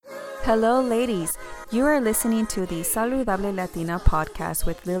Hello, ladies. You are listening to the Saludable Latina podcast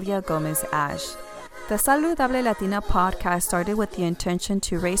with Lilia Gomez Ash. The Saludable Latina podcast started with the intention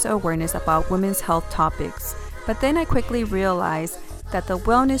to raise awareness about women's health topics, but then I quickly realized that the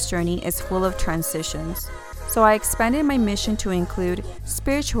wellness journey is full of transitions. So I expanded my mission to include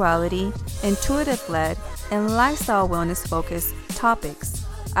spirituality, intuitive-led, and lifestyle wellness-focused topics.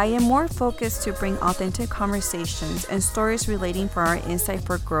 I am more focused to bring authentic conversations and stories relating for our insight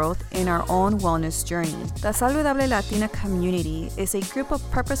for growth in our own wellness journey. The Saludable Latina community is a group of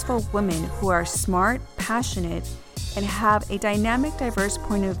purposeful women who are smart, passionate, and have a dynamic, diverse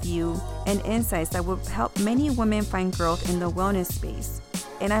point of view and insights that will help many women find growth in the wellness space.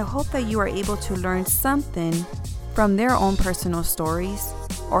 And I hope that you are able to learn something from their own personal stories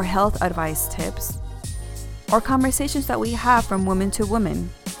or health advice tips or conversations that we have from woman to woman.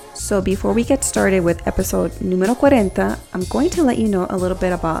 So before we get started with episode número 40, I'm going to let you know a little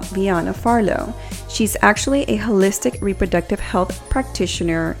bit about Vienna Farlow. She's actually a holistic reproductive health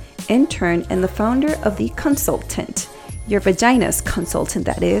practitioner, intern, and the founder of The Consultant, your vagina's consultant,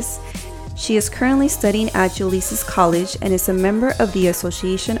 that is. She is currently studying at Ulysses College and is a member of the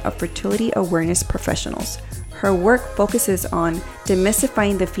Association of Fertility Awareness Professionals. Her work focuses on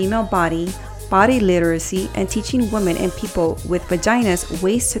demystifying the female body literacy, and teaching women and people with vaginas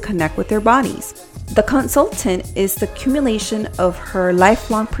ways to connect with their bodies. The Consultant is the accumulation of her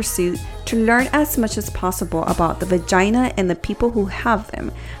lifelong pursuit to learn as much as possible about the vagina and the people who have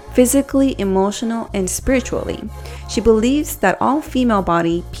them, physically, emotional, and spiritually. She believes that all female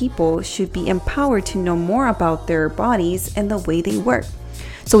body people should be empowered to know more about their bodies and the way they work.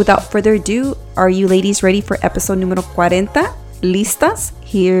 So without further ado, are you ladies ready for episode número 40? ¿Listas?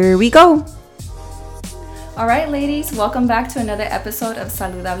 Here we go! All right, ladies, welcome back to another episode of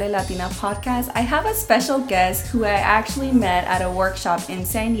Saludable Latina podcast. I have a special guest who I actually met at a workshop in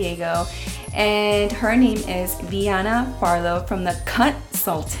San Diego, and her name is Vienna Farlow from The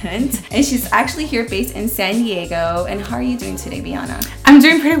Consultant, and she's actually here based in San Diego. And how are you doing today, Vienna? I'm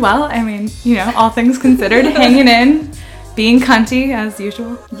doing pretty well. I mean, all things considered, hanging in, being cunty as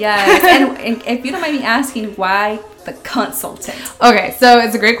usual. Yes, and if you don't mind me asking, why The Consultant? Okay, so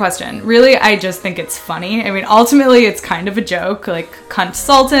it's a great question. Really, I just think it's funny. I mean, ultimately, it's kind of a joke, like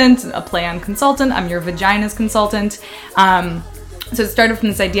consultant, a play on consultant. I'm your vagina's consultant. So it started from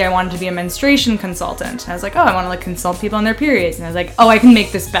this idea I wanted to be a menstruation consultant. And I was like, I want to consult people on their periods. And I was like, I can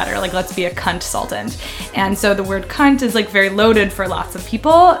make this better. Let's be a consultant. And so the word cunt is very loaded for lots of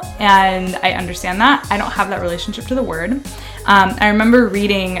people. And I understand that. I don't have that relationship to the word. I remember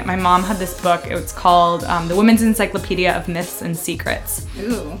reading, my mom had this book. It was called The Women's Encyclopedia of Myths and Secrets.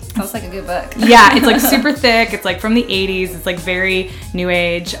 Ooh, sounds like a good book. Yeah, it's super thick. It's from the 80s. It's very new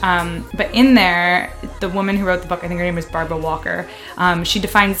age. But in there, the woman who wrote the book, I think her name was Barbara Walker, she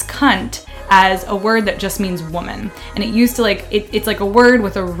defines cunt as a word that just means woman. And it used to it's a word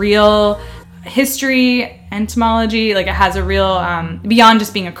with a real history, etymology. It has a real, beyond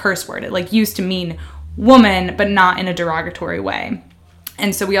just being a curse word. It used to mean woman, but not in a derogatory way.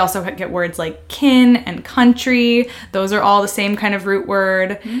 And so we also get words like kin and country. Those are all the same kind of root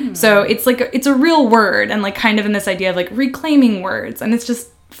word. So it's it's a real word, and kind of in this idea of reclaiming words, and it's just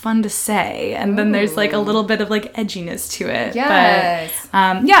fun to say. And then there's a little bit of edginess to it. Yes.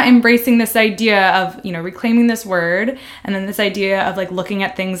 But embracing this idea of reclaiming this word, and then this idea of looking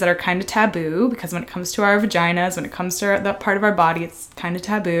at things that are kind of taboo, because when it comes to our vaginas, when it comes to that part of our body, it's kind of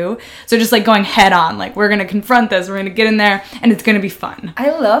taboo. So just going head on, we're gonna confront this, we're gonna get in there, and it's gonna be fun.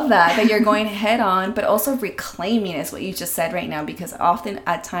 I love that you're going head on, but also reclaiming is what you just said right now, because often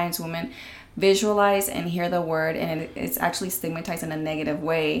at times women visualize and hear the word and it's actually stigmatized in a negative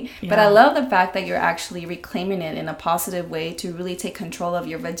way. Yeah. But I love the fact that you're actually reclaiming it in a positive way to really take control of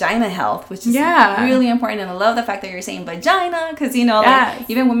your vagina health, which is really important. And I love the fact that you're saying vagina, because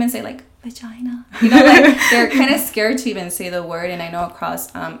even women say vagina, they're kind of scared to even say the word. And I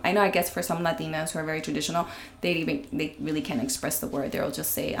know I guess for some Latinas who are very traditional, they really can't express the word. They'll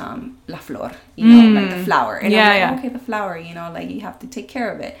just say la flor, the flower. And I'm okay, the flower, you have to take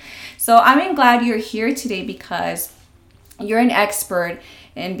care of it. So I'm glad you're here today, because you're an expert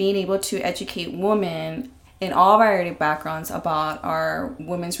in being able to educate women in all variety of backgrounds about our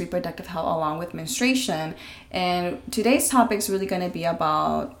women's reproductive health along with menstruation. And today's topic is really going to be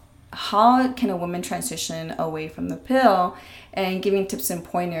about how can a woman transition away from the pill, and giving tips and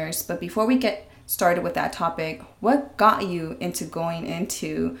pointers. But before we get started with that topic, what got you into going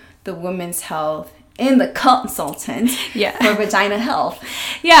into the women's health in The Consultant for vagina health?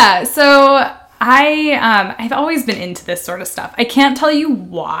 Yeah, so I've always been into this sort of stuff. I can't tell you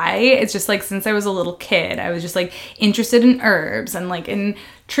why. It's just since I was a little kid, I was just interested in herbs and in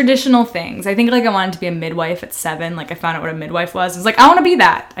traditional things. I think like I wanted to be a midwife at 7. Like I found out what a midwife was. I was like, I want to be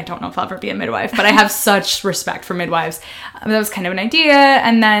that. I don't know if I'll ever be a midwife, but I have such respect for midwives. That was kind of an idea.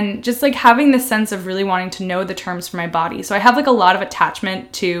 And then just like having this sense of really wanting to know the terms for my body. So I have like a lot of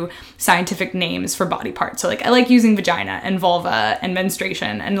attachment to scientific names for body parts. So like I like using vagina and vulva and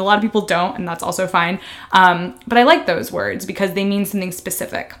menstruation, and a lot of people don't, and that's also fine. But I like those words because they mean something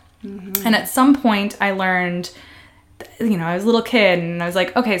specific. Mm-hmm. And at some point I learned, you know, I was a little kid and I was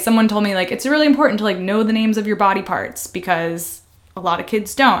like, okay, someone told me like, it's really important to like know the names of your body parts because a lot of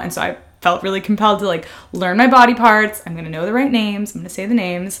kids don't. And so I felt really compelled to like learn my body parts. I'm going to know the right names. I'm going to say the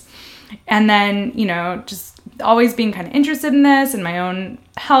names. And then, you know, just always being kind of interested in this and my own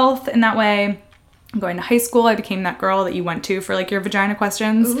health in that way. Going to high school, I became that girl that you went to for like your vagina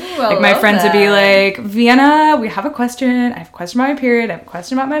questions. Ooh, like my friends would be like, Vienna, we have a question. I have a question about my period. I have a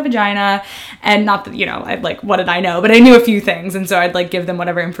question about my vagina. And not that, you know, I'd like, what did I know? But I knew a few things. And so I'd like give them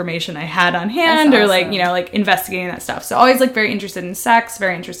whatever information I had on hand. That's or awesome. Like, you know, like investigating that stuff. So always like very interested in sex,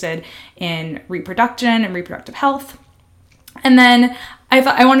 very interested in reproduction and reproductive health. And then I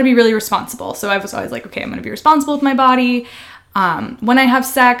thought I wanted to be really responsible. So I was always like, okay, I'm going to be responsible with my body. When I have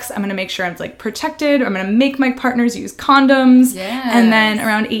sex, I'm going to make sure I'm like protected. I'm going to make my partners use condoms. Yes. And then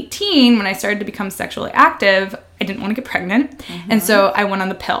around 18, when I started to become sexually active, I didn't want to get pregnant. Mm-hmm. And so I went on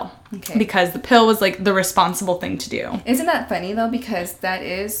the pill because the pill was like the responsible thing to do. Isn't that funny though? Because that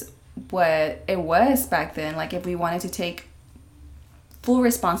is what it was back then. Like if we wanted to take full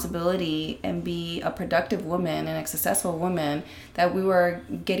responsibility and be a productive woman and a successful woman, that we were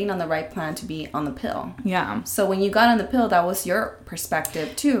getting on the right plan to be on the pill. Yeah. So when you got on the pill, that was your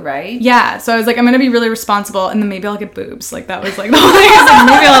perspective too, right? Yeah. So I was like, I'm going to be really responsible and then maybe I'll get boobs. Like that was like the whole thing. I was like,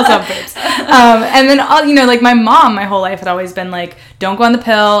 maybe I'll have boobs. And then, you know, like my mom, my whole life had always been like, don't go on the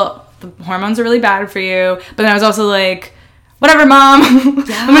pill. The hormones are really bad for you. But then I was also like, whatever, Mom.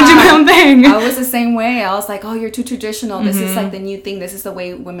 Yeah. I'm going to do my own thing. I was the same way. I was like, oh, you're too traditional. This is like the new thing. This is the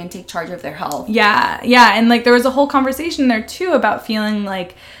way women take charge of their health. Yeah. Yeah. And like there was a whole conversation there too about feeling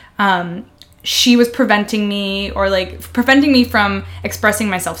like she was preventing me from expressing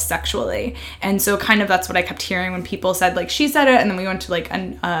myself sexually. And so kind of that's what I kept hearing when people said like, she said it. And then we went to like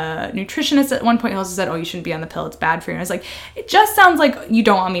a nutritionist at one point who also said, oh, you shouldn't be on the pill. It's bad for you. And I was like, it just sounds like you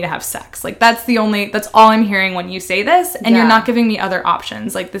don't want me to have sex. Like that's all I'm hearing when you say this. And you're not giving me other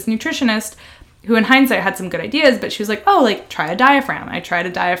options. Like this nutritionist who in hindsight had some good ideas, but she was like, oh, like try a diaphragm. I tried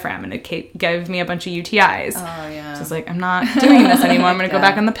a diaphragm and it gave me a bunch of UTIs. Oh, yeah. So I was like, I'm not doing this anymore. I'm going to go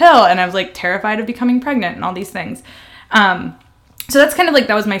back on the pill. And I was like terrified of becoming pregnant and all these things. So that's kind of like,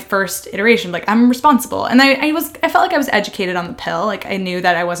 that was my first iteration. Like I'm responsible. And I felt like I was educated on the pill. Like I knew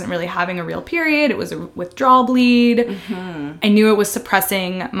that I wasn't really having a real period. It was a withdrawal bleed. Mm-hmm. I knew it was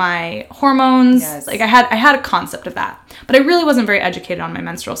suppressing my hormones. Yes. Like I had a concept of that, but I really wasn't very educated on my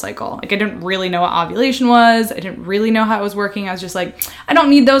menstrual cycle. Like I didn't really know what ovulation was. I didn't really know how it was working. I was just like, I don't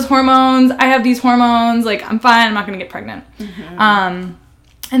need those hormones. I have these hormones. Like I'm fine. I'm not going to get pregnant. Mm-hmm.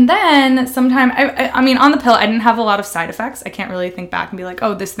 And then sometime, I mean, on the pill, I didn't have a lot of side effects. I can't really think back and be like,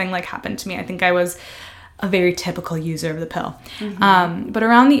 oh, this thing like happened to me. I think I was a very typical user of the pill. Mm-hmm. But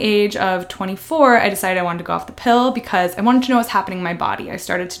around the age of 24, I decided I wanted to go off the pill because I wanted to know what's happening in my body. I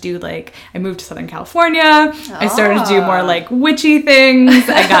started to do I moved to Southern California. I started to do more like witchy things.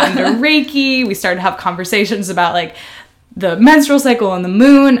 I got into Reiki. We started to have conversations about like the menstrual cycle and the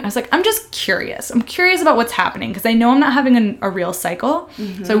moon. I was like, I'm just curious. I'm curious about what's happening because I know I'm not having a real cycle.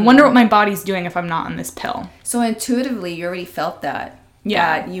 Mm-hmm. So I wonder what my body's doing if I'm not on this pill. So intuitively, you already felt that.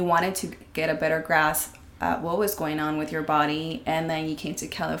 Yeah. That you wanted to get a better grasp at what was going on with your body. And then you came to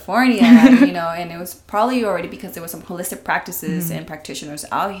California, you know, and it was probably already because there was some holistic practices and practitioners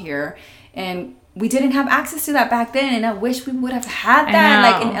out here. And we didn't have access to that back then. And I wish we would have had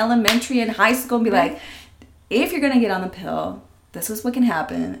that like in elementary and high school and be like, if you're going to get on the pill, this is what can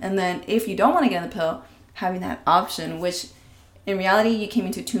happen. And then if you don't want to get on the pill, having that option, which in reality, you came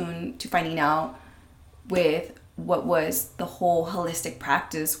into tune to finding out with what was the whole holistic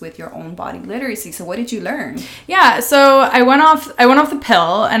practice with your own body literacy. So what did you learn? Yeah, so I went off the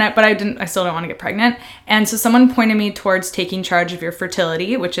pill, but I still don't want to get pregnant. And so someone pointed me towards taking charge of your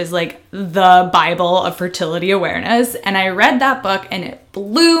fertility, which is like the Bible of fertility awareness. And I read that book and it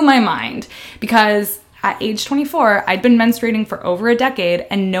blew my mind because at age 24, I'd been menstruating for over a decade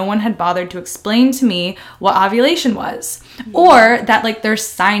and no one had bothered to explain to me what ovulation was or that like there's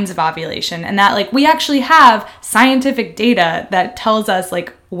signs of ovulation and that like we actually have scientific data that tells us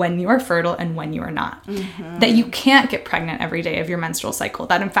like when you are fertile and when you are not. Mm-hmm. That you can't get pregnant every day of your menstrual cycle.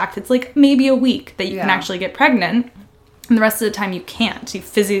 That in fact, it's like maybe a week that you can actually get pregnant. And the rest of the time you can't.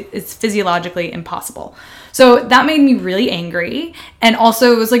 It's physiologically impossible. So that made me really angry. And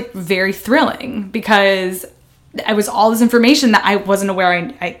also it was like very thrilling because it was all this information that I wasn't aware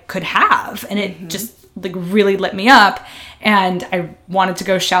I could have. And it just like really lit me up. And I wanted to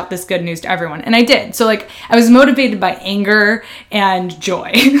go shout this good news to everyone. And I did. So like I was motivated by anger and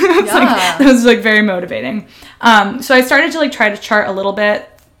joy. That was like very motivating. So I started to like try to chart a little bit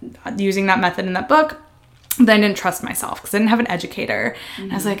using that method in that book. Then I didn't trust myself because I didn't have an educator.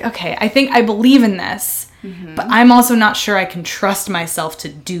 And I was like, okay, I think I believe in this, but I'm also not sure I can trust myself to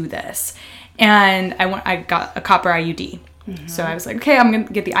do this. And I got a copper IUD. So I was like, okay, I'm going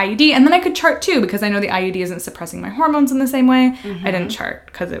to get the IUD. And then I could chart too because I know the IUD isn't suppressing my hormones in the same way. I didn't chart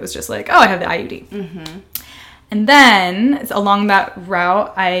because it was just like, oh, I have the IUD. And then along that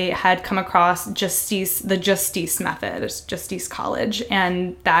route, I had come across the Justice method. It's Justice College.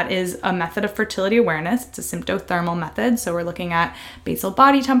 And that is a method of fertility awareness. It's a symptothermal method. So we're looking at basal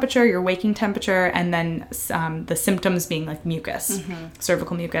body temperature, your waking temperature, and then the symptoms being like mucus,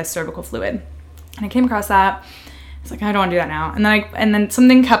 cervical mucus, cervical fluid. And I came across that. I was like, I don't want to do that now. And then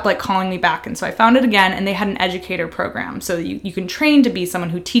something kept like calling me back. And so I found it again, and they had an educator program. So you can train to be someone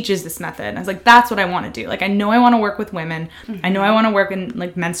who teaches this method. And I was like, that's what I want to do. Like, I know I want to work with women. I know I want to work in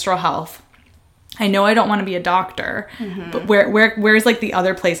like menstrual health. I know I don't want to be a doctor, but where's like the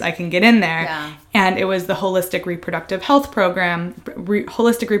other place I can get in there? Yeah. And it was the Holistic Reproductive Health Program,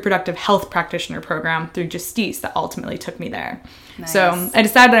 Holistic Reproductive Health Practitioner Program through Justice that ultimately took me there. Nice. So I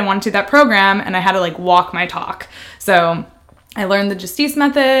decided I wanted to do that program, and I had to like walk my talk. So I learned the Justice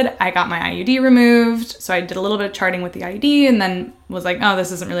method. I got my IUD removed. So I did a little bit of charting with the IUD, and then was like, oh,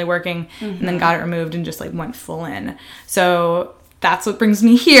 this isn't really working. And then got it removed and just like went full in. So that's what brings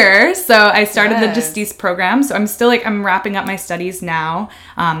me here. So I started the Justice program. So I'm still like, I'm wrapping up my studies now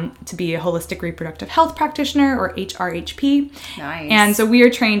to be a holistic reproductive health practitioner, or HRHP. Nice. And so we are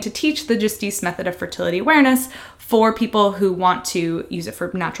trained to teach the Justice method of fertility awareness for people who want to use it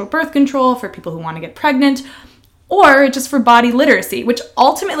for natural birth control, for people who want to get pregnant, or just for body literacy, which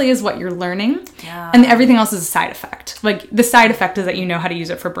ultimately is what you're learning. Yeah. And everything else is a side effect. Like, the side effect is that you know how to use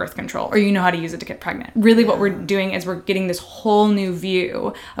it for birth control, or you know how to use it to get pregnant. Really what we're doing is we're getting this whole new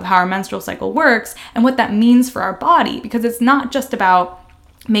view of how our menstrual cycle works and what that means for our body, because it's not just about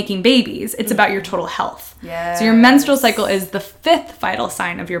making babies, it's about your total health. Yes. So your menstrual cycle is the 5th vital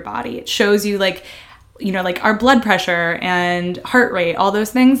sign of your body. It shows you like, you know, like our blood pressure and heart rate, all those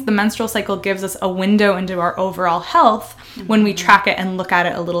things. The menstrual cycle gives us a window into our overall health when we track it and look at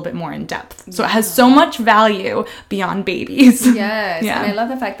it a little bit more in depth. So it has so much value beyond babies. Yes. Yeah. And I love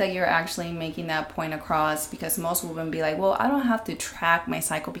the fact that you're actually making that point across, because most women be like, well, I don't have to track my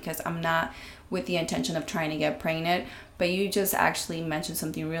cycle because I'm not with the intention of trying to get pregnant. But you just actually mentioned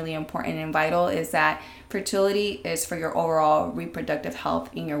something really important and vital, is that fertility is for your overall reproductive health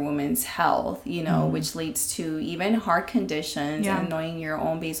in your woman's health, you know, which leads to even heart conditions and knowing your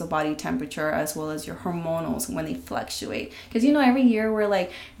own basal body temperature as well as your hormonals when they fluctuate. Because, you know, every year we're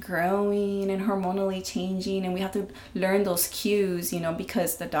like growing and hormonally changing, and we have to learn those cues, you know,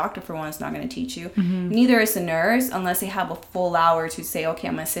 because the doctor, for one, is not going to teach you. Neither is the nurse, unless they have a full hour to say, okay,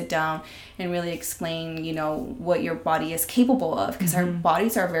 I'm going to sit down and really explain, you know, what your body is capable of, because our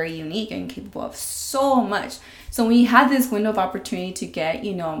bodies are very unique and capable of so much. So when you had this window of opportunity to get,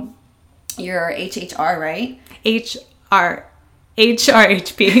 you know, your HHR, right? HRHP.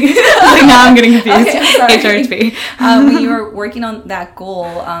 Like, now I'm getting confused. Okay, HRHP. When you were working on that goal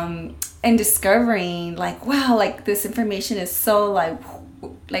and discovering like, wow, like this information is so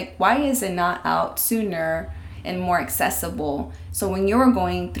like why is it not out sooner and more accessible? So when you were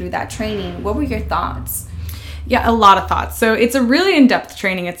going through that training, what were your thoughts? Yeah, a lot of thoughts. So it's a really in-depth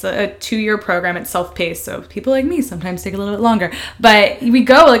training. It's a 2-year program. It's self-paced. So people like me sometimes take a little bit longer. But we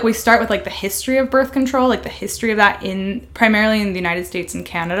start with like the history of birth control, like the history of that primarily in the United States and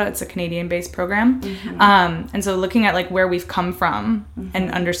Canada. It's a Canadian-based program. And so looking at like where we've come from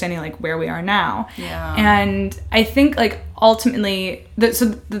and understanding like where we are now. Yeah. And I think like ultimately,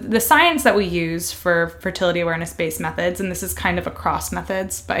 the science that we use for fertility awareness-based methods, and this is kind of across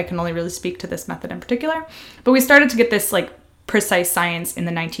methods, but I can only really speak to this method in particular, but we started to get this like precise science in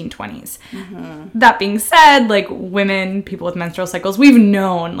the 1920s. That being said, like women, people with menstrual cycles, we've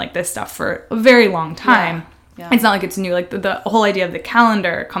known like this stuff for a very long time. Yeah. It's not like it's new. Like the whole idea of the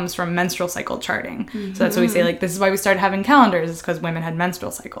calendar comes from menstrual cycle charting. So that's what we say, like, this is why we started having calendars, is because women had menstrual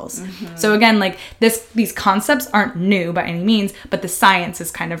cycles. So again, like these concepts aren't new by any means, but the science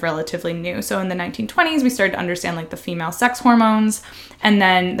is kind of relatively new. So in the 1920s, we started to understand like the female sex hormones. And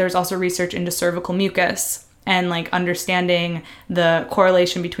then there's also research into cervical mucus and like understanding the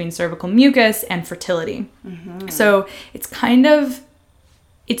correlation between cervical mucus and fertility. So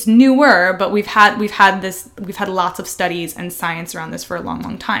it's newer, but we've had lots of studies and science around this for a long,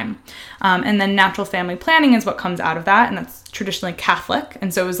 long time. And then natural family planning is what comes out of that, and that's traditionally Catholic.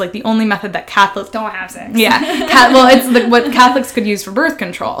 And so it was like the only method that Catholics don't have sex. Yeah, well, it's what Catholics could use for birth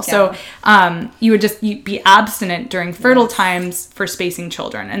control. Yeah. So you would just be abstinent during fertile times for spacing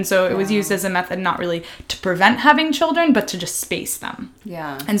children, and so it was used as a method not really to prevent having children, but to just space them.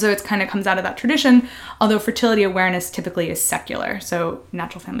 Yeah. And so it kind of comes out of that tradition. Although fertility awareness typically is secular, so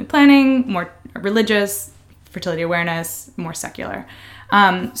natural family planning more religious, fertility awareness more secular.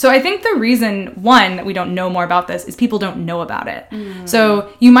 So I think the reason, one, that we don't know more about this is people don't know about it.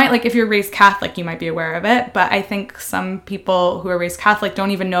 So you might, like, if you're raised Catholic, you might be aware of it. But I think some people who are raised Catholic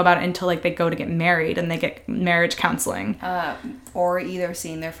don't even know about it until, like, they go to get married and they get marriage counseling. Or either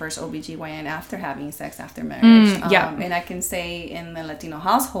seeing their first OBGYN after having sex after marriage. And I can say in the Latino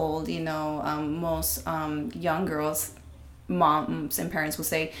household, most young girls, moms and parents will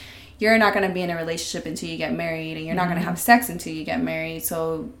say, you're not going to be in a relationship until you get married, and you're not going to have sex until you get married.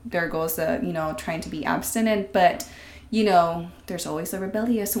 So there goes the, trying to be abstinent. But, there's always the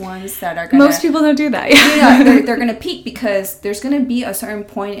rebellious ones that are going to... Most people don't do that. They're going to peak because there's going to be a certain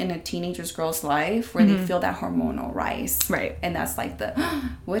point in a teenager's girl's life where they feel that hormonal rise. Right. And that's like the,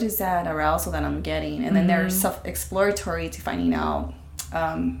 what is that arousal that I'm getting? And then they're self-exploratory to finding out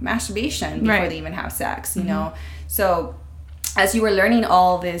masturbation before they even have sex, So... as you were learning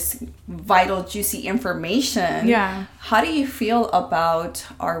all this vital, juicy information, how do you feel about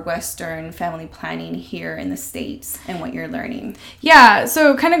our Western family planning here in the States and what you're learning? Yeah,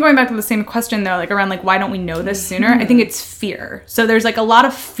 so kind of going back to the same question, though, like around, like, why don't we know this sooner? I think it's fear. So there's, like, a lot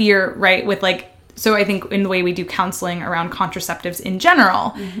of fear, right, with, like, so I think in the way we do counseling around contraceptives in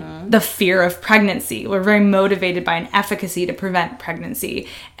general, the fear of pregnancy. We're very motivated by an efficacy to prevent pregnancy,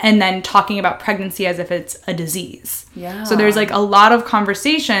 and then talking about pregnancy as if it's a disease. Yeah. So there's, like, a lot of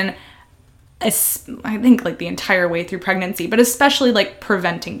conversation, I think, like, the entire way through pregnancy, but especially, like,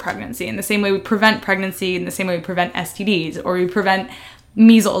 preventing pregnancy in the same way we prevent pregnancy, in the same way we prevent STDs, or we prevent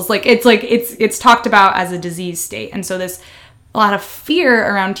measles. It's talked about as a disease state. And so this a lot of fear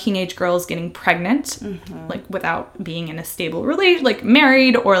around teenage girls getting pregnant, like, without being in a stable relation, like,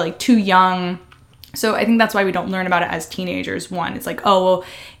 married or, like, too young. So I think that's why we don't learn about it as teenagers. One, it's like, oh, well,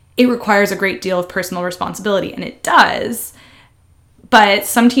 it requires a great deal of personal responsibility, and it does. But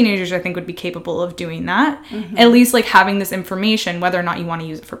some teenagers, I think, would be capable of doing that. At least, like, having this information, whether or not you want to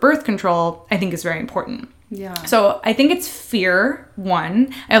use it for birth control, I think is very important. Yeah. So I think it's fear,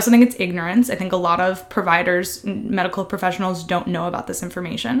 one. I also think it's ignorance. I think a lot of providers, medical professionals, don't know about this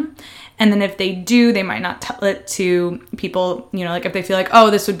information. And then if they do, they might not tell it to people, like, if they feel like, oh,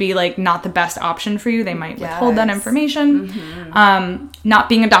 this would be, like, not the best option for you, they might withhold that information. Not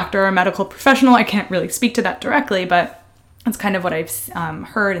being a doctor or a medical professional, I can't really speak to that directly, but that's kind of what I've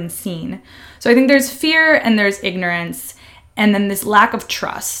heard and seen. So I think there's fear and there's ignorance, and then this lack of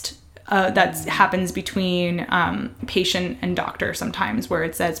trust that happens between patient and doctor sometimes, where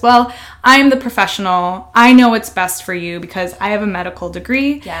it says, well, I'm the professional. I know what's best for you because I have a medical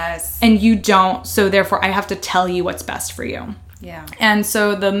degree. Yes. And you don't, so therefore I have to tell you what's best for you. Yeah. And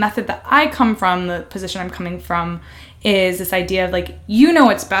so the method that I come from, the position I'm coming from, is this idea of, like, you know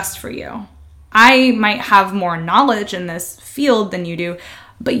what's best for you. I might have more knowledge in this field than you do,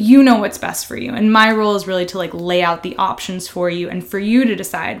 but you know what's best for you. And my role is really to, like, lay out the options for you and for you to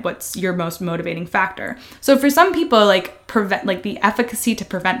decide what's your most motivating factor. So for some people, like, the efficacy to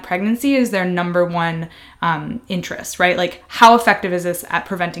prevent pregnancy is their number one interest, right? Like, how effective is this at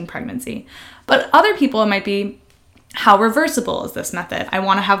preventing pregnancy? But other people, it might be, how reversible is this method? I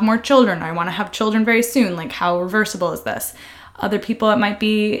want to have more children. I want to have children very soon. Like, how reversible is this? Other people, it might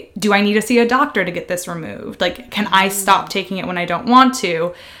be, do I need to see a doctor to get this removed? Like, can I stop taking it when I don't want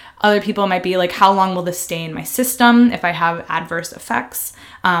to? Other people might be like, how long will this stay in my system if I have adverse effects?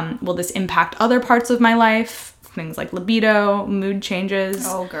 Will this impact other parts of my life? Things like libido, mood changes.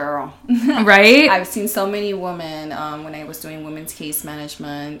 Oh, girl. Right? I've seen so many women, when I was doing women's case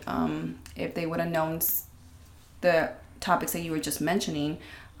management, if they would have known the topics that you were just mentioning,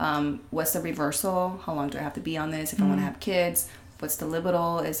 what's the reversal? How long do I have to be on this if I want to have kids? What's the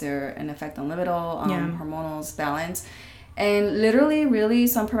libido? Is there an effect on libido, hormonals, balance? And literally, really,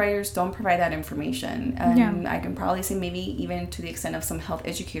 some providers don't provide that information. And I can probably say maybe even to the extent of some health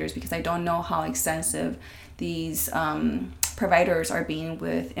educators, because I don't know how extensive these providers are being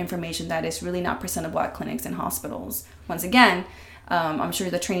with information that is really not presentable at clinics and hospitals. Once again, I'm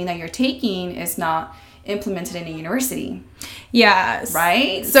sure the training that you're taking is not implemented in a university. Yes.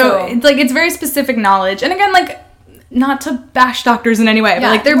 Right? So it's like, it's very specific knowledge. And again, like, not to bash doctors in any way, but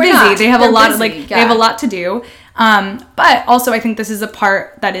like, they're busy. Not. They have they're a lot busy. of like, they have a lot to do. But also I think this is a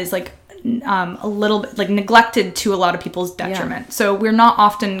part that is like, a little bit like neglected to a lot of people's detriment. So we're not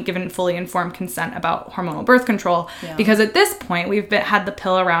often given fully informed consent about hormonal birth control because at this point we've had the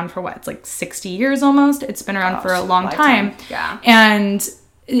pill around for what? It's like 60 years almost. It's been around for a long time. Yeah. And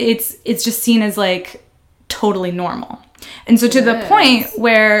it's just seen as like totally normal. And so to the point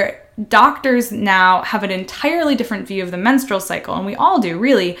where doctors now have an entirely different view of the menstrual cycle, and we all do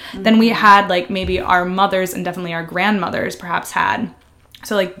really, than we had like maybe our mothers and definitely our grandmothers perhaps had.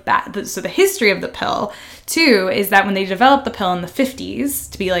 So like so the history of the pill too is that when they developed the pill in the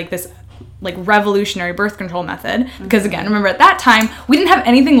 50s to be like this like revolutionary birth control method, because again, remember at that time we didn't have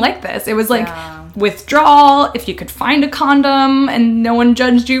anything like this. It was like withdrawal. If you could find a condom and no one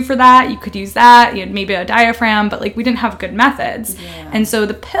judged you for that, you could use that. You had maybe a diaphragm, but like we didn't have good methods. And so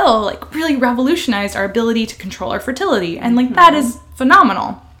the pill like really revolutionized our ability to control our fertility, and like that is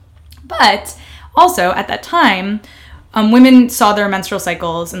phenomenal. But also at that time, women saw their menstrual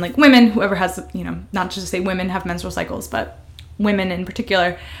cycles, and like women, whoever has, you know, not just to say women have menstrual cycles, but women in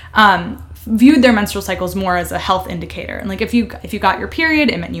particular, viewed their menstrual cycles more as a health indicator. And like if you got your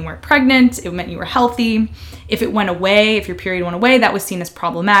period, it meant you weren't pregnant, it meant you were healthy. If it went away, if your period went away, that was seen as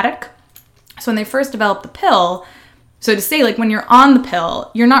problematic. So when they first developed the pill, so to say, like when you're on the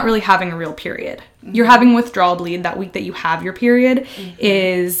pill, you're not really having a real period. You're having withdrawal bleed. That week that you have your period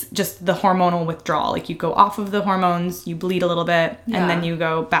is just the hormonal withdrawal. Like you go off of the hormones, you bleed a little bit, and then you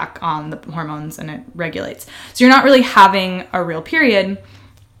go back on the hormones and it regulates. So you're not really having a real period.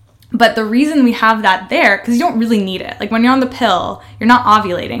 But the reason we have that there, because you don't really need it. Like when you're on the pill, you're not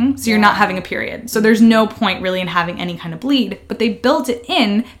ovulating, so you're not having a period. So there's no point really in having any kind of bleed. But they built it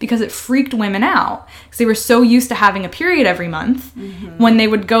in because it freaked women out. Because they were so used to having a period every month. When they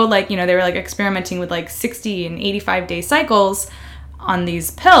would go like, you know, they were like experimenting with like 60 and 85-day cycles on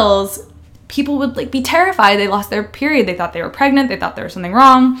these pills. People would like be terrified. They lost their period. They thought they were pregnant. They thought there was something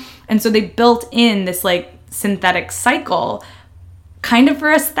wrong. And so they built in this like synthetic cycle kind of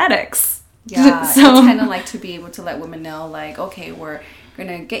for aesthetics. Yeah, so it's kind of like to be able to let women know, like, okay, we're going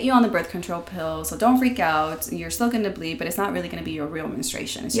to get you on the birth control pill, so don't freak out. You're still going to bleed, but it's not really going to be your real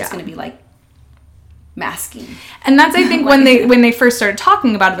menstruation. It's just going to be like masking. And that's, I think, when they first started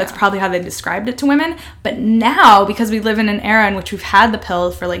talking about it, that's probably how they described it to women. But now, because we live in an era in which we've had the pill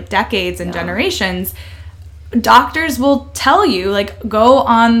for like decades and generations, doctors will tell you, like, go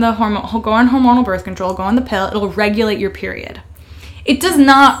on hormonal birth control, go on the pill, it'll regulate your period. It does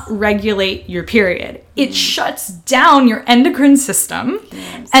not regulate your period. It shuts down your endocrine system.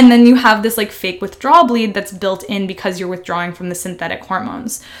 Yes. And then you have this like fake withdrawal bleed that's built in because you're withdrawing from the synthetic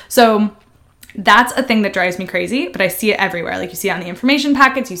hormones. So that's a thing that drives me crazy, but I see it everywhere. Like you see it on the information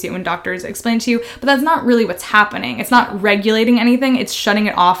packets, you see it when doctors explain it to you, but that's not really what's happening. It's not regulating anything. It's shutting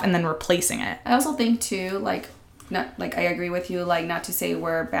it off and then replacing it. I also think too, like, not like I agree with you, like not to say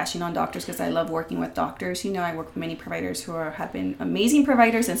we're bashing on doctors, because I love working with doctors. You know, I work with many providers who have been amazing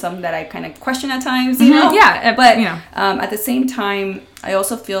providers, and some that I kind of question at times, you know. Yeah, but you know, at the same time, I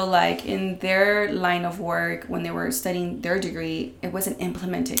also feel like in their line of work, when they were studying their degree, it wasn't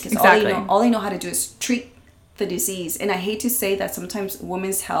implemented, because all they know how to do is treat the disease. And I hate to say that sometimes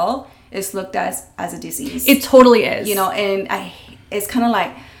women's health is looked at as a disease. It totally is. You know, and it's kind of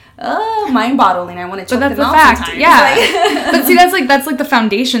like, mind-boggling. I want to choke them out sometimes. Yeah. But see, that's like the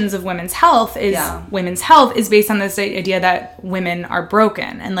foundations of women's health is women's health is based on this idea that women are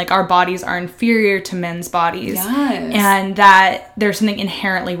broken and like our bodies are inferior to men's bodies. Yes. And that there's something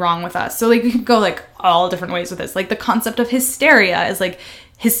inherently wrong with us. So like we could go like all different ways with this. Like the concept of hysteria is like,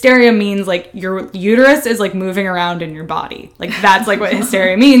 hysteria means like your uterus is like moving around in your body. Like that's like what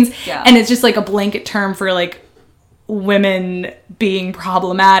hysteria means. Yeah. And it's just like a blanket term for like women being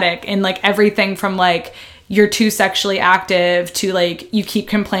problematic, and like everything from like you're too sexually active to like you keep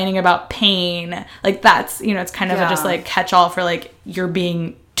complaining about pain. Like that's, you know, it's kind of a just like catch all for like you're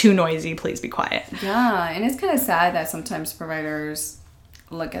being too noisy, please be quiet. Yeah. And it's kind of sad that sometimes providers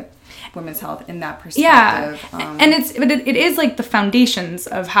look at women's health in that perspective. Yeah. And it is like the foundations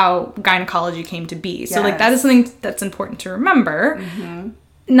of how gynecology came to be. So like that is something that's important to remember. Mm-hmm.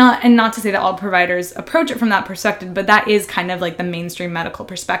 Not to say that all providers approach it from that perspective, but that is kind of like the mainstream medical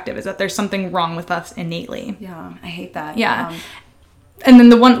perspective, is that there's something wrong with us innately. Yeah, I hate that. Yeah. And then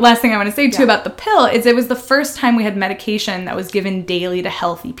the one last thing I want to say too about the pill is it was the first time we had medication that was given daily to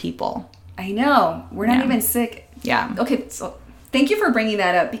healthy people. I know. We're not even sick. Yeah. Okay, so thank you for bringing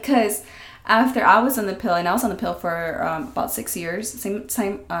that up, because after I was on the pill, and I was on the pill for about 6 years,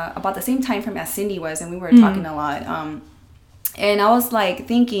 about the same time frame as Cindy was, and we were talking a lot. And I was like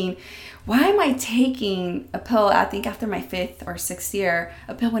thinking, why am I taking a pill, I think after my 5th or 6th year,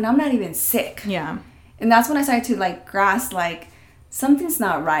 a pill when I'm not even sick? Yeah. And that's when I started to like grasp like something's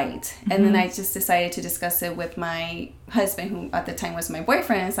not right. And then I just decided to discuss it with my husband, who at the time was my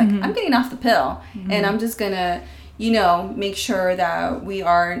boyfriend. It's like, I'm getting off the pill, and I'm just gonna, make sure that we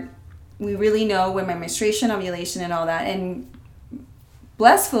really know when my menstruation, ovulation, and all that. And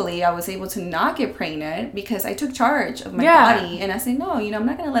blissfully, I was able to not get pregnant because I took charge of my body. And I said, no, I'm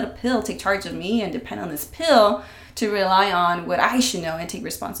not going to let a pill take charge of me and depend on this pill to rely on what I should know and take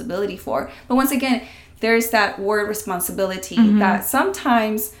responsibility for. But once again, there's that word responsibility that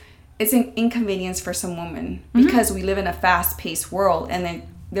sometimes it's an inconvenience for some women because we live in a fast-paced world, and then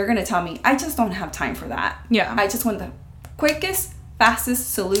they're going to tell me, I just don't have time for that. Yeah. I just want the quickest,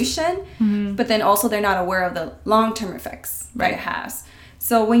 fastest solution, but then also they're not aware of the long-term effects that it has.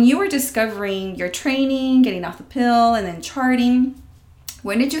 So when you were discovering your training, getting off the pill, and then charting,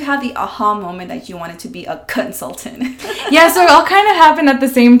 when did you have the aha moment that you wanted to be a consultant? Yeah, so it all kind of happened at the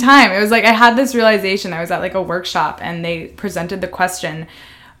same time. It was like I had this realization. I was at like a workshop, and they presented the question,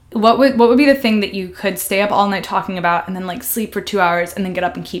 what would be the thing that you could stay up all night talking about and then like sleep for 2 hours and then get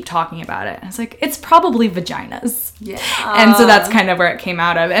up and keep talking about it? And it's like, it's probably vaginas. Yeah. And so that's kind of where it came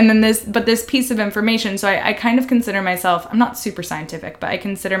out of. And then this piece of information, so I kind of consider myself, I'm not super scientific, but I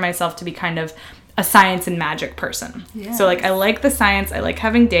consider myself to be kind of a science and magic person. Yes. So like I like the science, I like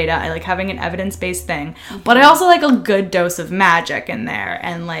having data, I like having an evidence-based thing, but I also like a good dose of magic in there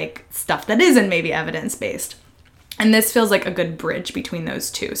and like stuff that isn't maybe evidence-based. And this feels like a good bridge between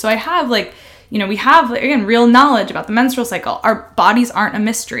those two. So I have like, we have, again, real knowledge about the menstrual cycle. Our bodies aren't a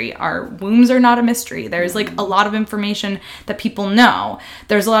mystery. Our wombs are not a mystery. There's like a lot of information that people know.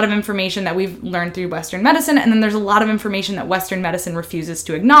 There's a lot of information that we've learned through Western medicine. And then there's a lot of information that Western medicine refuses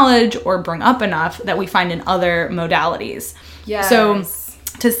to acknowledge or bring up enough that we find in other modalities. Yes. So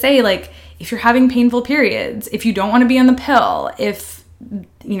to say like, if you're having painful periods, if you don't want to be on the pill, if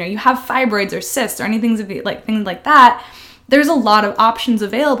you have fibroids or cysts or anything like things like that, there's a lot of options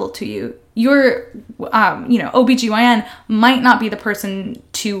available to you. Your OBGYN might not be the person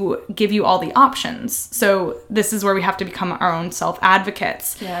to give you all the options. So this is where we have to become our own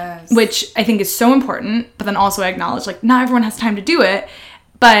self-advocates, which I think is so important, but then also I acknowledge like not everyone has time to do it,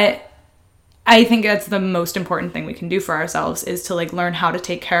 but I think that's the most important thing we can do for ourselves is to like learn how to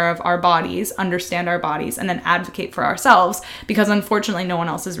take care of our bodies, understand our bodies, and then advocate for ourselves, because unfortunately no one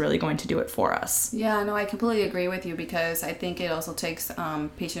else is really going to do it for us. Yeah, no, I completely agree with you, because I think it also takes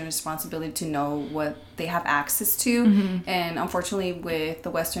patient responsibility to know what they have access to. And unfortunately with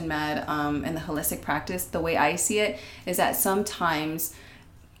the Western med and the holistic practice, the way I see it is that sometimes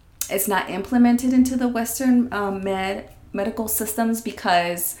it's not implemented into the Western medical systems,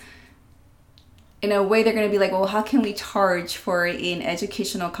 because in a way they're going to be like, well, how can we charge for an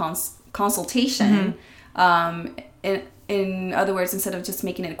educational consultation? In other words, instead of just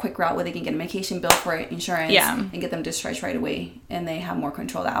making it a quick route where they can get a medication bill for insurance and get them discharged right away, and they have more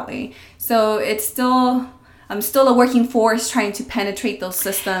control that way. So I'm still a working force trying to penetrate those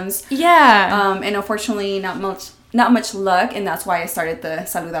systems. And unfortunately not much luck, and that's why I started the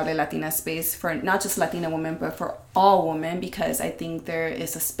Saludable Latina space for not just Latina women, but for all women, because I think there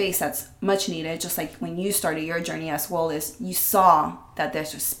is a space that's much needed, just like when you started your journey as well, is you saw that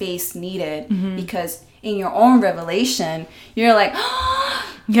there's a space needed, because in your own revelation, you're like,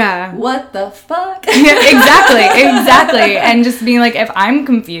 what the fuck? Exactly. And just being like, if I'm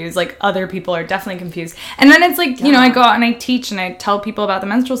confused, like other people are definitely confused. And then it's like, I go out and I teach and I tell people about the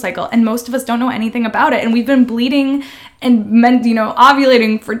menstrual cycle, and most of us don't know anything about it. And we've been bleeding and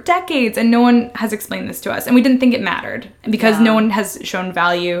ovulating for decades, and no one has explained this to us. And we didn't think it mattered, because no one has shown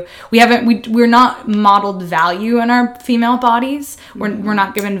value. We're not modeled value in our female bodies. We're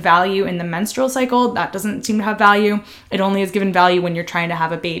not given value in the menstrual cycle. That doesn't seem to have value. It only is given value when you're trying to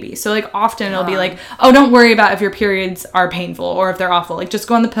have a baby. So like often it'll be like, oh, don't worry about if your periods are painful or if they're awful. Like just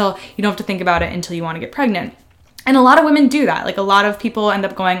go on the pill. You don't have to think about it until you want to get pregnant. And a lot of women do that. Like a lot of people end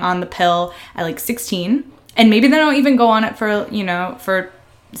up going on the pill at like 16. And maybe they don't even go on it for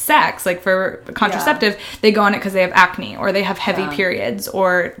sex, like for contraceptive. They go on it because they have acne, or they have heavy periods,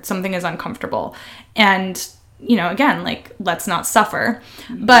 or something is uncomfortable. And, again, like, let's not suffer.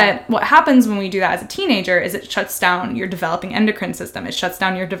 But what happens when we do that as a teenager is it shuts down your developing endocrine system. It shuts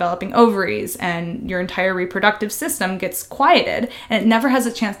down your developing ovaries, and your entire reproductive system gets quieted, and it never has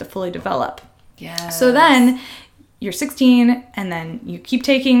a chance to fully develop. So then you're 16, and then you keep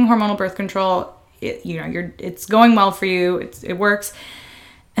taking hormonal birth control. It's going well for you. It works.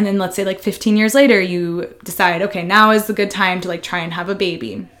 And then let's say like 15 years later, you decide, okay, now is the good time to like try and have a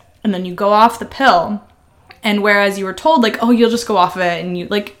baby. And then you go off the pill. And whereas you were told like, oh, you'll just go off of it and you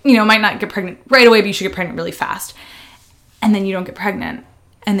like, you know, might not get pregnant right away, but you should get pregnant really fast. And then you don't get pregnant.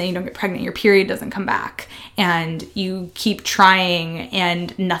 And then you don't get pregnant. Your period doesn't come back. And you keep trying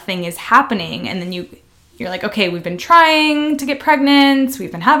and nothing is happening. And then you're like, okay, we've been trying to get pregnant.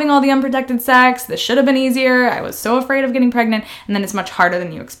 We've been having all the unprotected sex. This should have been easier. I was so afraid of getting pregnant. And then it's much harder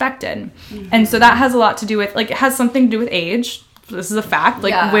than you expected. Mm-hmm. And so that has a lot to do with, like, it has something to do with age. This is a fact.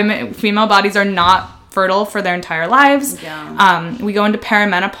 Like, female bodies are not fertile for their entire lives. Yeah. We go into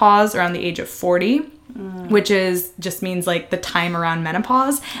perimenopause around the age of 40. Which just means like the time around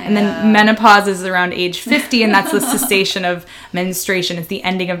menopause. And then menopause is around age 50, and that's the cessation of menstruation. It's the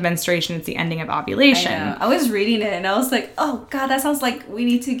ending of menstruation. It's the ending of ovulation. I was reading it and I was like, oh God, that sounds like we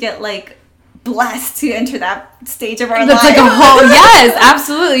need to get like blessed to enter that stage of our life. That's like a whole, yes,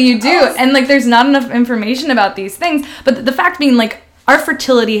 absolutely, you do. And like there's not enough information about these things. But the fact being, like, our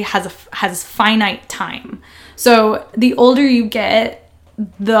fertility has finite time. So the older you get,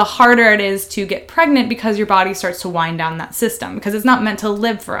 the harder it is to get pregnant because your body starts to wind down that system, because it's not meant to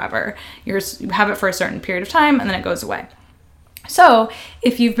live forever. You have it for a certain period of time and then it goes away. So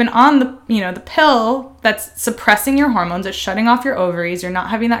if you've been on the pill that's suppressing your hormones, it's shutting off your ovaries, you're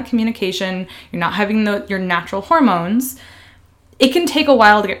not having that communication, you're not having your natural hormones, it can take a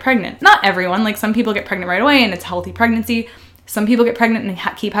while to get pregnant. Not everyone, like some people get pregnant right away and it's a healthy pregnancy. Some people get pregnant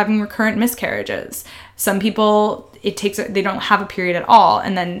and keep having recurrent miscarriages. Some people, they don't have a period at all.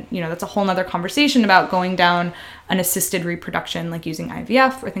 And then, that's a whole nother conversation about going down an assisted reproduction, like using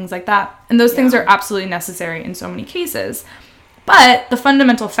IVF or things like that. And those things are absolutely necessary in so many cases. But the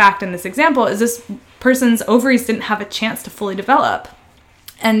fundamental fact in this example is this person's ovaries didn't have a chance to fully develop.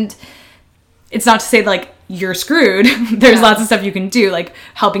 And it's not to say like you're screwed. There's lots of stuff you can do, like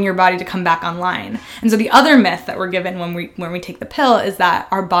helping your body to come back online. And so the other myth that we're given when we take the pill is that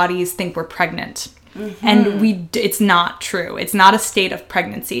our bodies think we're pregnant. Mm-hmm. And it's not true. It's not a state of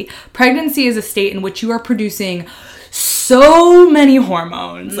pregnancy. Pregnancy is a state in which you are producing so many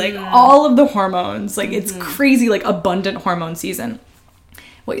hormones, like all of the hormones, like it's crazy, like abundant hormone season.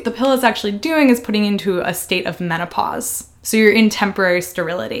 What the pill is actually doing is putting into a state of menopause. So you're in temporary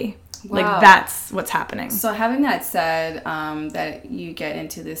sterility. Wow. Like that's what's happening. So having that said, that you get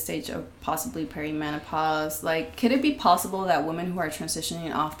into this stage of possibly perimenopause, like could it be possible that women who are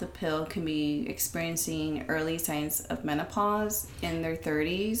transitioning off the pill can be experiencing early signs of menopause in their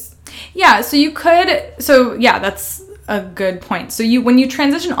 30s? Yeah, that's a good point. So when you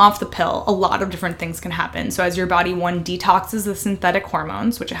transition off the pill, a lot of different things can happen. So as your body, detoxes the synthetic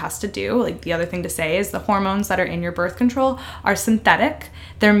hormones, which it has to do. Like the other thing to say is the hormones that are in your birth control are synthetic.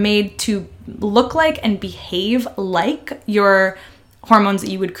 They're made to look like and behave like your hormones that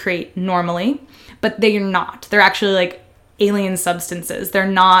you would create normally, but they are not. They're actually like alien substances.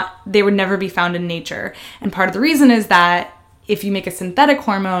 They would never be found in nature. And part of the reason is that if you make a synthetic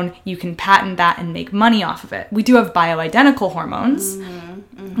hormone, you can patent that and make money off of it. We do have bioidentical hormones,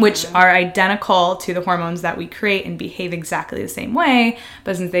 which are identical to the hormones that we create and behave exactly the same way.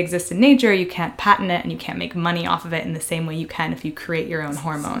 But since they exist in nature, you can't patent it and you can't make money off of it in the same way you can if you create your own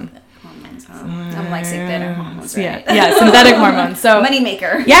hormone. Hormones, huh? I'm like synthetic hormones, right? Yeah, synthetic hormones. So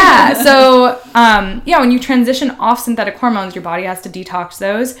moneymaker. Yeah. So when you transition off synthetic hormones, your body has to detox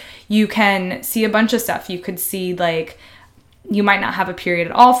those. You can see a bunch of stuff. You could see like you might not have a period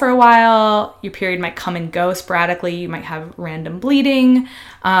at all for a while. Your period might come and go sporadically. You might have random bleeding.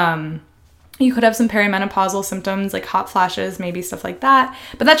 You could have some perimenopausal symptoms like hot flashes, maybe stuff like that.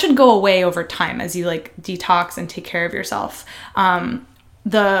 But that should go away over time as you like detox and take care of yourself.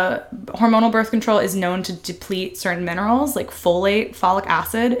 The hormonal birth control is known to deplete certain minerals, like folate, folic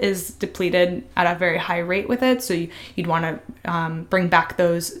acid is depleted at a very high rate with it. So you'd want to bring back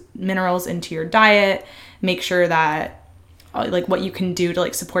those minerals into your diet, make sure that like what you can do to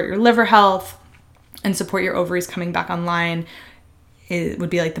like support your liver health and support your ovaries coming back online would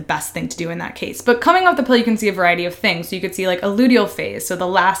be like the best thing to do in that case. But coming off the pill, you can see a variety of things. So you could see like a luteal phase. So the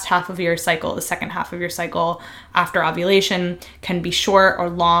last half of your cycle, the second half of your cycle after ovulation can be short or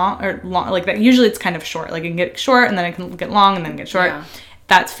long like that. Usually it's kind of short, like it can get short and then it can get long and then get short. Yeah.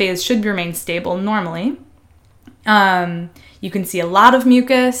 That phase should remain stable normally. You can see a lot of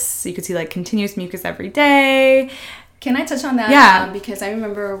mucus. You could see like continuous mucus every day. Can I touch on that? Yeah. Because I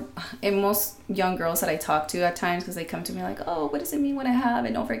remember in most young girls that I talk to at times, because they come to me like, oh, what does it mean when I have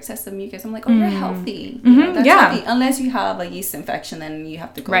an over-excessive mucus? I'm like, oh, you're healthy. That's healthy. Unless you have a yeast infection, then you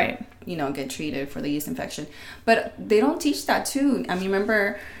have to go, get treated for the yeast infection. But they don't teach that too. I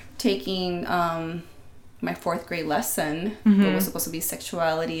remember taking my 4th grade lesson, what was supposed to be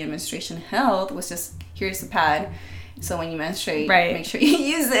sexuality and menstruation health, was just, here's the pad. So when you menstruate, make sure you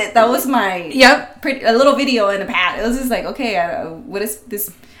use it. That was my a little video in a pad. It was just like, okay, what is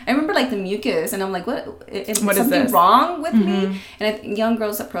this? I remember like the mucus, and I'm like, what is something wrong with me? And young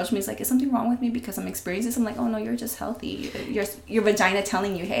girls approach me, it's like, is something wrong with me because I'm experiencing this? I'm like, oh no, you're just healthy. Your vagina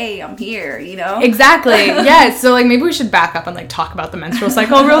telling you, hey, I'm here, you know? Exactly. Yeah. So like maybe we should back up and like talk about the menstrual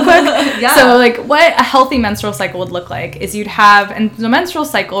cycle real quick. So like what a healthy menstrual cycle would look like is you'd have, and the menstrual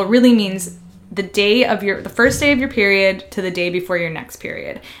cycle really means the first day of your period to the day before your next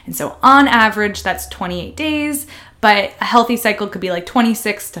period. And so on average, that's 28 days. But a healthy cycle could be like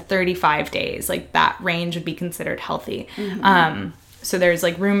 26 to 35 days. Like that range would be considered healthy. So there's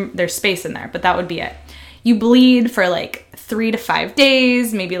like there's space in there, but that would be it. You bleed for like 3 to 5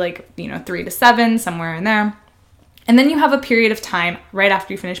 days, maybe like, 3 to 7, somewhere in there. And then you have a period of time right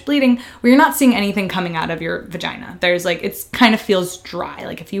after you finish bleeding where you're not seeing anything coming out of your vagina. There's like, it kind of feels dry.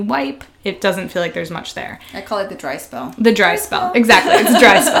 Like if you wipe, it doesn't feel like there's much there. I call it the dry spell. The dry spell. Exactly. It's a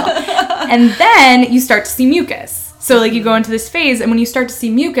dry spell. And then you start to see mucus. So like you go into this phase, and when you start to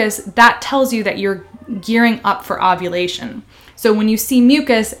see mucus, that tells you that you're gearing up for ovulation. So when you see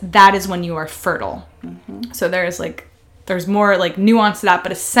mucus, that is when you are fertile. So there's more like nuance to that,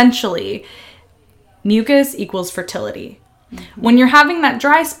 but essentially mucus equals fertility. When you're having that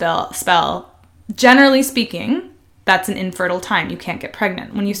dry spell, generally speaking, that's an infertile time. You can't get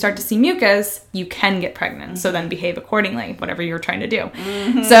pregnant. When you start to see mucus, you can get pregnant. So then behave accordingly, whatever you're trying to do.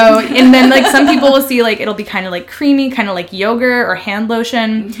 So, and then like some people will see like it'll be kind of like creamy, kind of like yogurt or hand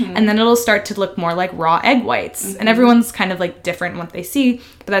lotion. And then it'll start to look more like raw egg whites. And everyone's kind of like different in what they see,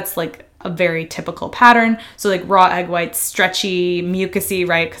 but that's like a very typical pattern. So like raw egg whites, stretchy, mucusy,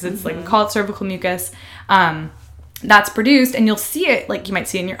 right? Because it's like, we call it cervical mucus. That's produced, and you'll see it, like you might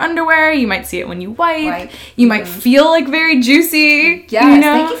see it in your underwear, you might see it when you wipe. You might feel like very juicy. Yes,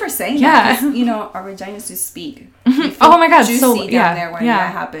 thank you for saying that. 'Cause, our vaginas do speak. Oh my god, juicy so down there when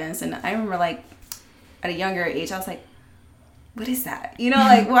that happens. And I remember like at a younger age, I was like, what is that?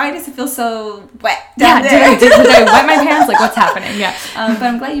 Like, why does it feel so wet down there? Did I wet my pants? Like, what's happening? Yeah. But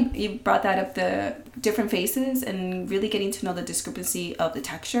I'm glad you brought that up, the different phases, and really getting to know the discrepancy of the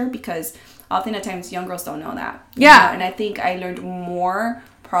texture, because often at times young girls don't know that. And I think I learned more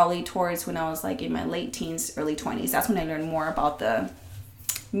probably towards when I was like in my late teens, early 20s. That's when I learned more about the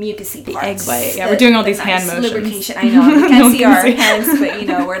mucusy parts. The egg white. Yeah, we're doing all these hand motions. Lubrication. I know. We can't see our hands,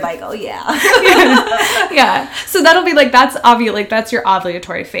 but we're like, oh yeah. Yeah. So that'll be like, that's your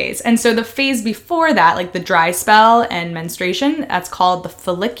ovulatory phase. And so the phase before that, like the dry spell and menstruation, that's called the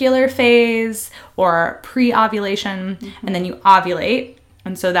follicular phase or pre-ovulation. And then you ovulate.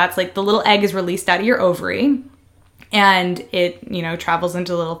 And so that's like the little egg is released out of your ovary, and it, travels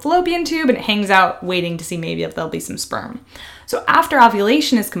into a little fallopian tube, and it hangs out waiting to see maybe if there'll be some sperm. So after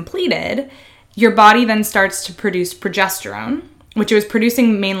ovulation is completed, your body then starts to produce progesterone, which it was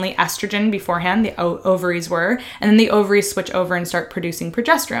producing mainly estrogen beforehand, the ovaries were, and then the ovaries switch over and start producing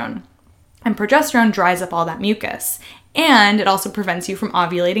progesterone. And progesterone dries up all that mucus. And it also prevents you from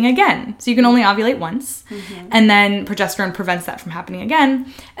ovulating again. So you can only ovulate once. And then progesterone prevents that from happening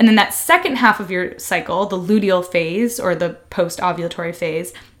again. And then that second half of your cycle, the luteal phase or the post-ovulatory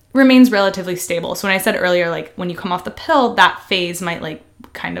phase, remains relatively stable. So when I said earlier, like when you come off the pill, that phase might like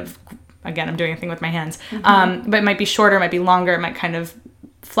kind of, again, I'm doing a thing with my hands, but it might be shorter, it might be longer, it might kind of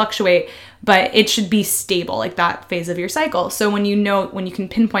fluctuate, but it should be stable, like that phase of your cycle. So when you can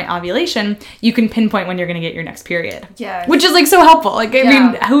pinpoint ovulation, you can pinpoint when you're going to get your next period. Yeah. Which is like so helpful. Like, I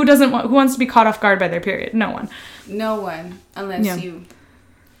mean, who wants to be caught off guard by their period? No one. No one, unless you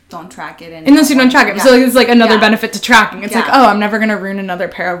don't track it. Unless you don't track it. So it's like another benefit to tracking. It's like, oh, I'm never going to ruin another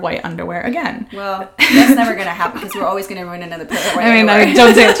pair of white underwear again. Well, that's never going to happen because we're always going to ruin another pair of white underwear. I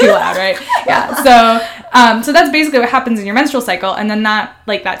don't say it too loud, right? Yeah. So that's basically what happens in your menstrual cycle. And then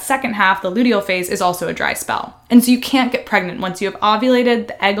that second half, the luteal phase, is also a dry spell. And so you can't get pregnant. Once you have ovulated,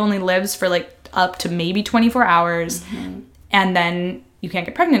 the egg only lives for like up to maybe 24 hours. And then you can't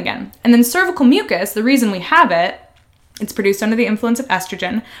get pregnant again. And then cervical mucus, the reason we have it, it's produced under the influence of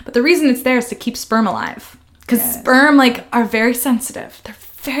estrogen, but the reason it's there is to keep sperm alive. Because sperm, are very sensitive. They're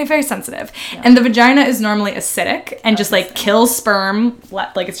very, very sensitive. Yeah. And the vagina is normally acidic and just, kills sperm,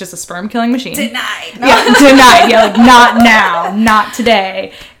 like it's just a sperm-killing machine. Denied. Yeah, denied. Yeah, not now. Not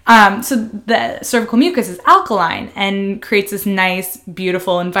today. So the cervical mucus is alkaline and creates this nice,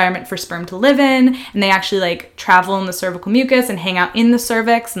 beautiful environment for sperm to live in. And they actually like travel in the cervical mucus and hang out in the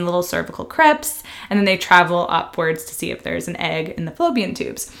cervix and little cervical crypts. And then they travel upwards to see if there's an egg in the fallopian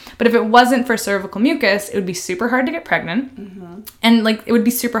tubes. But if it wasn't for cervical mucus, it would be super hard to get pregnant. And like it would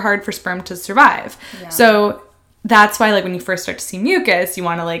be super hard for sperm to survive. Yeah. So that's why, like, when you first start to see mucus, you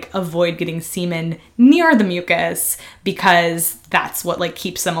want to, like, avoid getting semen near the mucus because that's what, like,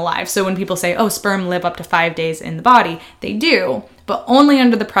 keeps them alive. So when people say, oh, sperm live up to 5 days in the body, they do, but only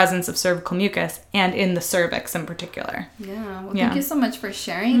under the presence of cervical mucus and in the cervix in particular. Yeah. Well, thank you so much for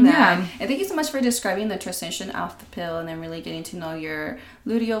sharing that. Yeah. And thank you so much for describing the transition off the pill and then really getting to know your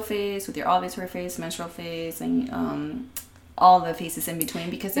luteal phase with your ovulatory phase, menstrual phase, and, all the phases in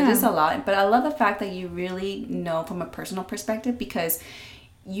between, because it is a lot. But I love the fact that you really know from a personal perspective, because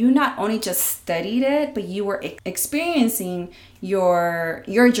you not only just studied it, but you were experiencing your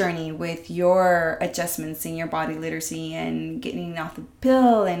journey with your adjustments in your body literacy and getting off the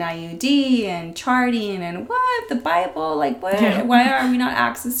pill and IUD and charting and what the Bible, like what? Why are we not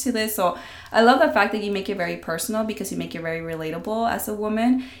access to this? So I love the fact that you make it very personal, because you make it very relatable as a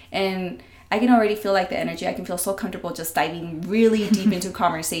woman. And I can already feel like the energy. I can feel so comfortable just diving really deep into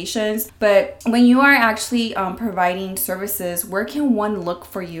conversations. But when you are actually providing services, where can one look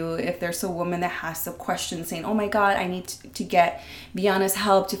for you if there's a woman that has some questions saying, oh my God, I need to get Vienna's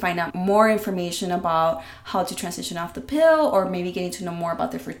help to find out more information about how to transition off the pill, or maybe getting to know more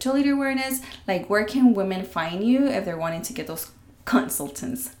about their fertility awareness? Like, where can women find you if they're wanting to get those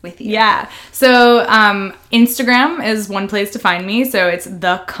consultants with you? Yeah. So Instagram is one place to find me. So it's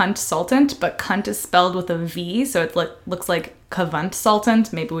the Cuntsultant, but cunt is spelled with a V. So it looks like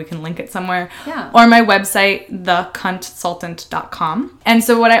Cavantsultant. Maybe we can link it somewhere. Yeah. Or my website, thecuntsultant.com. And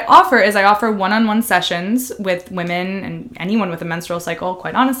so what I offer one-on-one sessions with women and anyone with a menstrual cycle,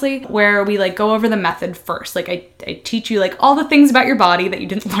 quite honestly, where we like go over the method first. Like I teach you like all the things about your body that you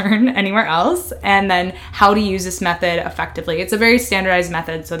didn't learn anywhere else, and then how to use this method effectively. It's a very standardized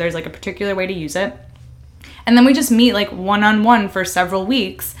method, so there's like a particular way to use it. And then we just meet like one-on-one for several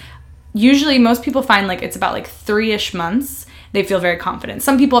weeks. Usually most people find like it's about like 3-ish months. They feel very confident.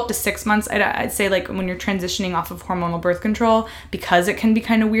 Some people up to 6 months. I'd say like when you're transitioning off of hormonal birth control, because it can be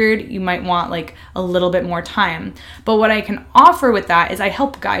kind of weird, you might want like a little bit more time. But what I can offer with that is I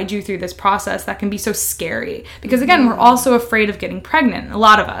help guide you through this process that can be so scary. Because again, we're also afraid of getting pregnant. A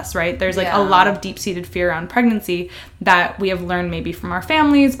lot of us, right? There's like a lot of deep-seated fear around pregnancy that we have learned maybe from our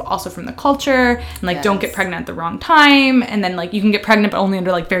families, but also from the culture. And like, don't get pregnant at the wrong time. And then like you can get pregnant, but only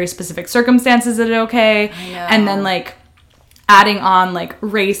under like very specific circumstances is it okay. And then like adding on like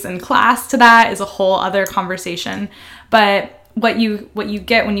race and class to that is a whole other conversation. But what you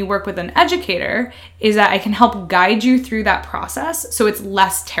get when you work with an educator is that I can help guide you through that process so it's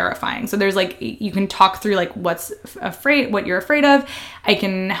less terrifying. So there's like, you can talk through like what you're afraid of. I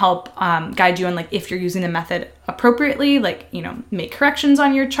can help guide you on like if you're using the method appropriately, like, you know, make corrections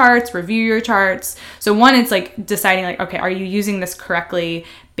on your charts, review your charts. So one, it's like deciding like, okay, are you using this correctly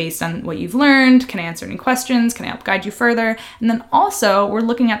based on what you've learned? Can I answer any questions? Can I help guide you further? And then also we're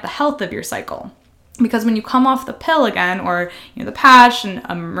looking at the health of your cycle. Because when you come off the pill again, or you know, the patch and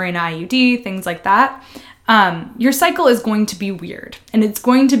a Mirena IUD, things like that, your cycle is going to be weird and it's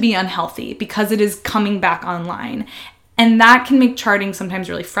going to be unhealthy because it is coming back online. And that can make charting sometimes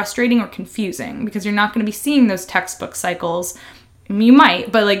really frustrating or confusing because you're not going to be seeing those textbook cycles. You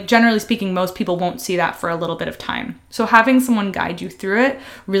might, but like generally speaking, most people won't see that for a little bit of time. So having someone guide you through it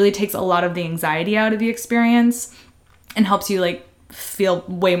really takes a lot of the anxiety out of the experience and helps you like feel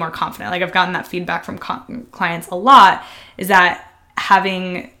way more confident. Like I've gotten that feedback from clients a lot, is that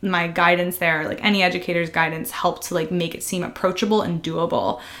having my guidance there, like any educator's guidance, helped to like make it seem approachable and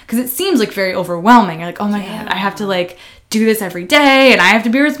doable. Because it seems like very overwhelming. You're like, oh my God, I have to like do this every day and I have to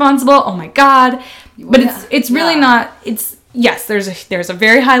be responsible. Oh my God. But it's really not, yes, there's a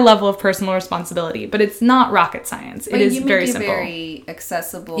very high level of personal responsibility, but it's not rocket science. It is very simple. Very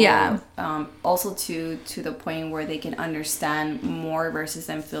accessible. Yeah. Also to the point where they can understand more versus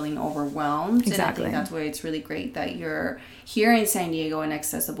them feeling overwhelmed. Exactly. And I think that's why it's really great that you're here in San Diego and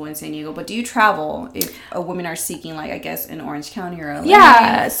accessible in San Diego. But do you travel if a women are seeking, like, I guess, in Orange County or LA?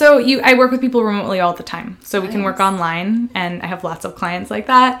 Yeah. So I work with people remotely all the time. So we can work online, and I have lots of clients like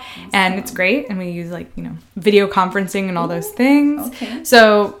that. And it's great. And we use like, you know, video conferencing and all those things. Okay.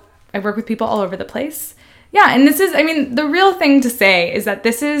 So I work with people all over the place. Yeah. And this is, I mean, the real thing to say is that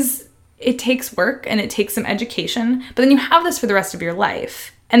it takes work and it takes some education, but then you have this for the rest of your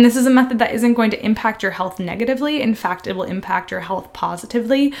life. And this is a method that isn't going to impact your health negatively. In fact, it will impact your health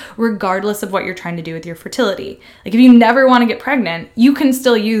positively, regardless of what you're trying to do with your fertility. Like, if you never want to get pregnant, you can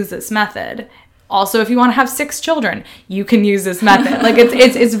still use this method. Also, if you want to have 6 children, you can use this method. Like,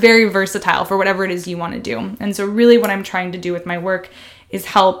 it's very versatile for whatever it is you want to do. And so really what I'm trying to do with my work is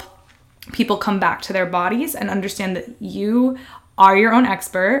help people come back to their bodies and understand that you are your own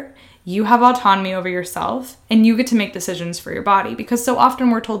expert. You have autonomy over yourself, and you get to make decisions for your body, because so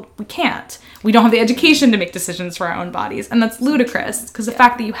often we're told we can't. We don't have the education to make decisions for our own bodies, and that's ludicrous, because the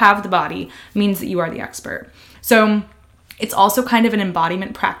fact that you have the body means that you are the expert. So it's also kind of an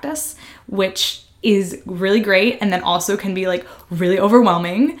embodiment practice, which is really great, and then also can be like really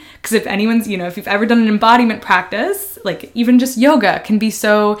overwhelming, because if anyone's, if you've ever done an embodiment practice, like even just yoga can be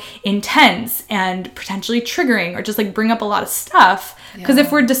so intense and potentially triggering, or just like bring up a lot of stuff, because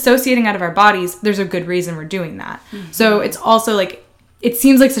if we're dissociating out of our bodies, there's a good reason we're doing that. So it's also like, it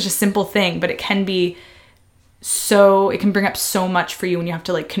seems like such a simple thing, but it can bring up so much for you when you have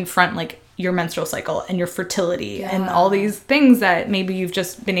to like confront like your menstrual cycle and your fertility and all these things that maybe you've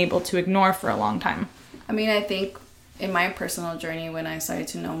just been able to ignore for a long time. I mean, I think in my personal journey, when I started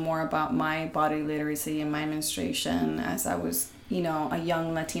to know more about my body literacy and my menstruation, as I was, a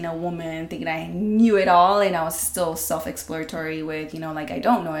young Latina woman thinking I knew it all, and I was still self-exploratory with, like I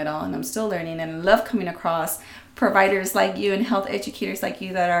don't know it all, and I'm still learning, and I love coming across providers like you and health educators like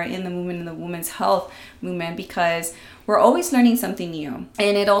you that are in the movement, in the women's health movement, because we're always learning something new.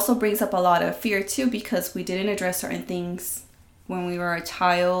 And it also brings up a lot of fear too, because we didn't address certain things when we were a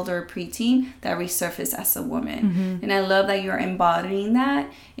child or a preteen that resurface as a woman. And I love that you're embodying that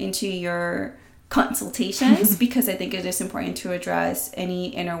into your consultations, because I think it is important to address any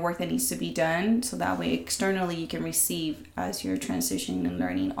inner work that needs to be done, so that way externally you can receive as you're transitioning and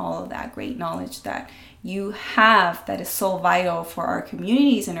learning all of that great knowledge that you have, that is so vital for our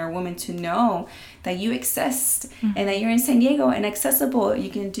communities and our women to know that you exist, and that you're in San Diego and accessible. You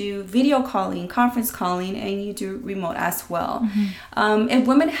can do video calling, conference calling, and you do remote as well. If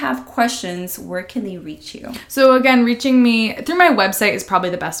women have questions, where can they reach you? So again, reaching me through my website is probably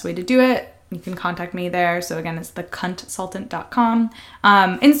the best way to do it. You can contact me there. So again, it's thecuntsultant.com.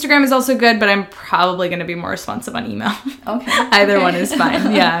 Instagram is also good, but I'm probably going to be more responsive on email. Okay. Either one is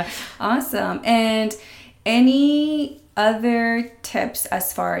fine. Yeah. Awesome. And any other tips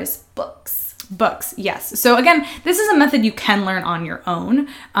as far as books? Books, yes. So again, this is a method you can learn on your own.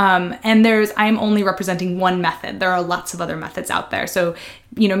 And I'm only representing one method. There are lots of other methods out there. So,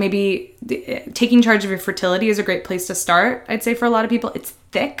 maybe taking charge of your fertility is a great place to start. I'd say for a lot of people, it's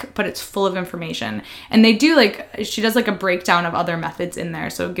thick, but it's full of information. And she does like a breakdown of other methods in there.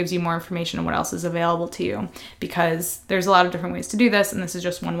 So it gives you more information on what else is available to you, because there's a lot of different ways to do this, and this is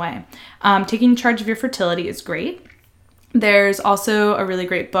just one way. Taking charge of your fertility is great. There's also a really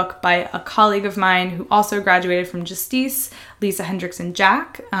great book by a colleague of mine who also graduated from Justice, Lisa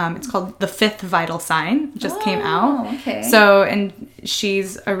Hendrickson-Jack. It's called The Fifth Vital Sign. It just came out. Okay. So, and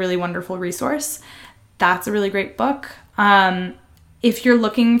she's a really wonderful resource. That's a really great book. If you're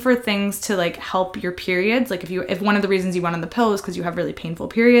looking for things to like help your periods, like if one of the reasons you went on the pill is because you have really painful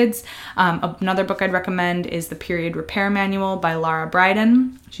periods, another book I'd recommend is The Period Repair Manual by Laura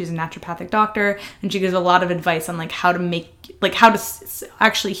Bryden. She's a naturopathic doctor, and she gives a lot of advice on like how to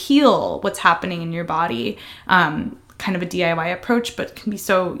actually heal what's happening in your body. Kind of a DIY approach, but can be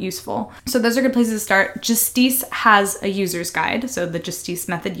so useful. So those are good places to start. Justice has a user's guide. So the Justice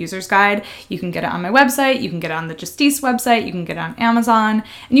Method user's guide, you can get it on my website, you can get it on the Justice website, you can get it on Amazon,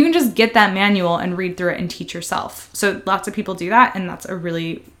 and you can just get that manual and read through it and teach yourself. So lots of people do that, and that's a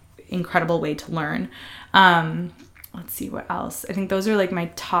really incredible way to learn. Let's see what else. I think those are like my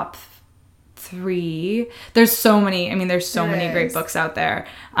top 3. There's so many. There's so many great books out there.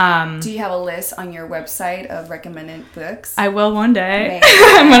 Do you have a list on your website of recommended books? I will one day.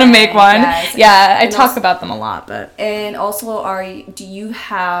 I'm gonna make one. Yes. Yeah, I talk about them a lot, but. And also, do you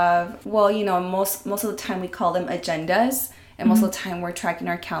have? Well, most of the time we call them agendas. And most of the time we're tracking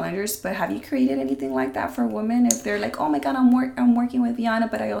our calendars, but have you created anything like that for women? If they're like, oh my God, I'm working with Vienna,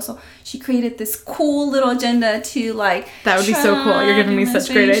 but she created this cool little agenda to like. That would be so cool. You're giving me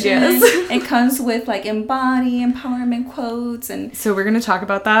such great ideas. It comes with like embody, empowerment quotes. And so we're going to talk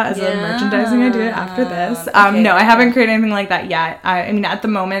about that as a merchandising idea after this. No, I haven't created anything like that yet. At the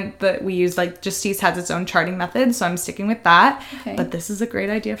moment that we use, like Justice has its own charting method, so I'm sticking with that. Okay. But this is a great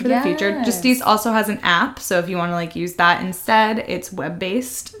idea for the future. Justice also has an app, so if you want to like use that instead, it's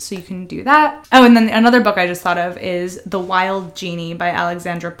web-based, so you can do that. Oh, and then another book I just thought of is The Wild Genie by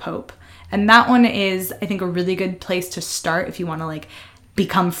Alexandra Pope. And that one is, I think, a really good place to start if you want to like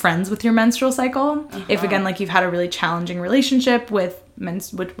become friends with your menstrual cycle. If again, like you've had a really challenging relationship with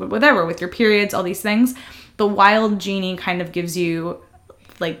whatever, with your periods, all these things, the wild genie kind of gives you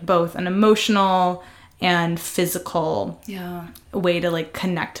like both an emotional and physical way to like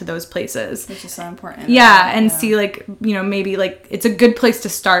connect to those places, which is so important. See like, you know, maybe like it's a good place to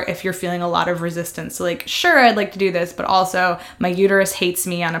start if you're feeling a lot of resistance. So like, sure, I'd like to do this, but also my uterus hates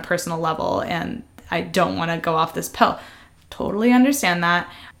me on a personal level and I don't want to go off this pill. Totally understand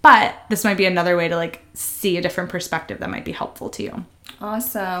that, but this might be another way to like see a different perspective that might be helpful to you.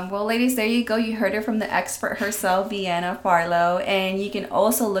 Awesome. Well, ladies, there you go. You heard it from the expert herself, Vienna Farlow. And you can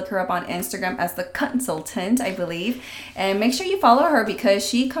also look her up on Instagram as The Consultant, I believe. And make sure you follow her because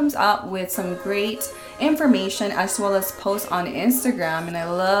she comes out with some great information as well as posts on Instagram. And I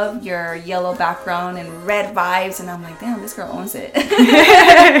love your yellow background and red vibes. And I'm like, damn, this girl owns it.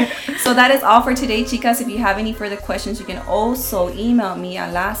 So that is all for today, chicas. If you have any further questions, you can also email me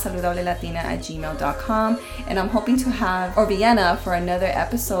at lasaludablelatina@gmail.com. And I'm hoping to have Vienna for another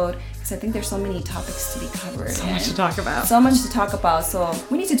episode because I think there's so many topics to be covered. So much to talk about. So much to talk about. So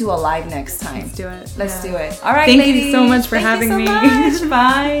we need to do a live next time. Let's do it. Let's do it. All right, Thank ladies. you so much for having me.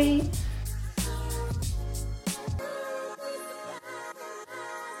 Bye.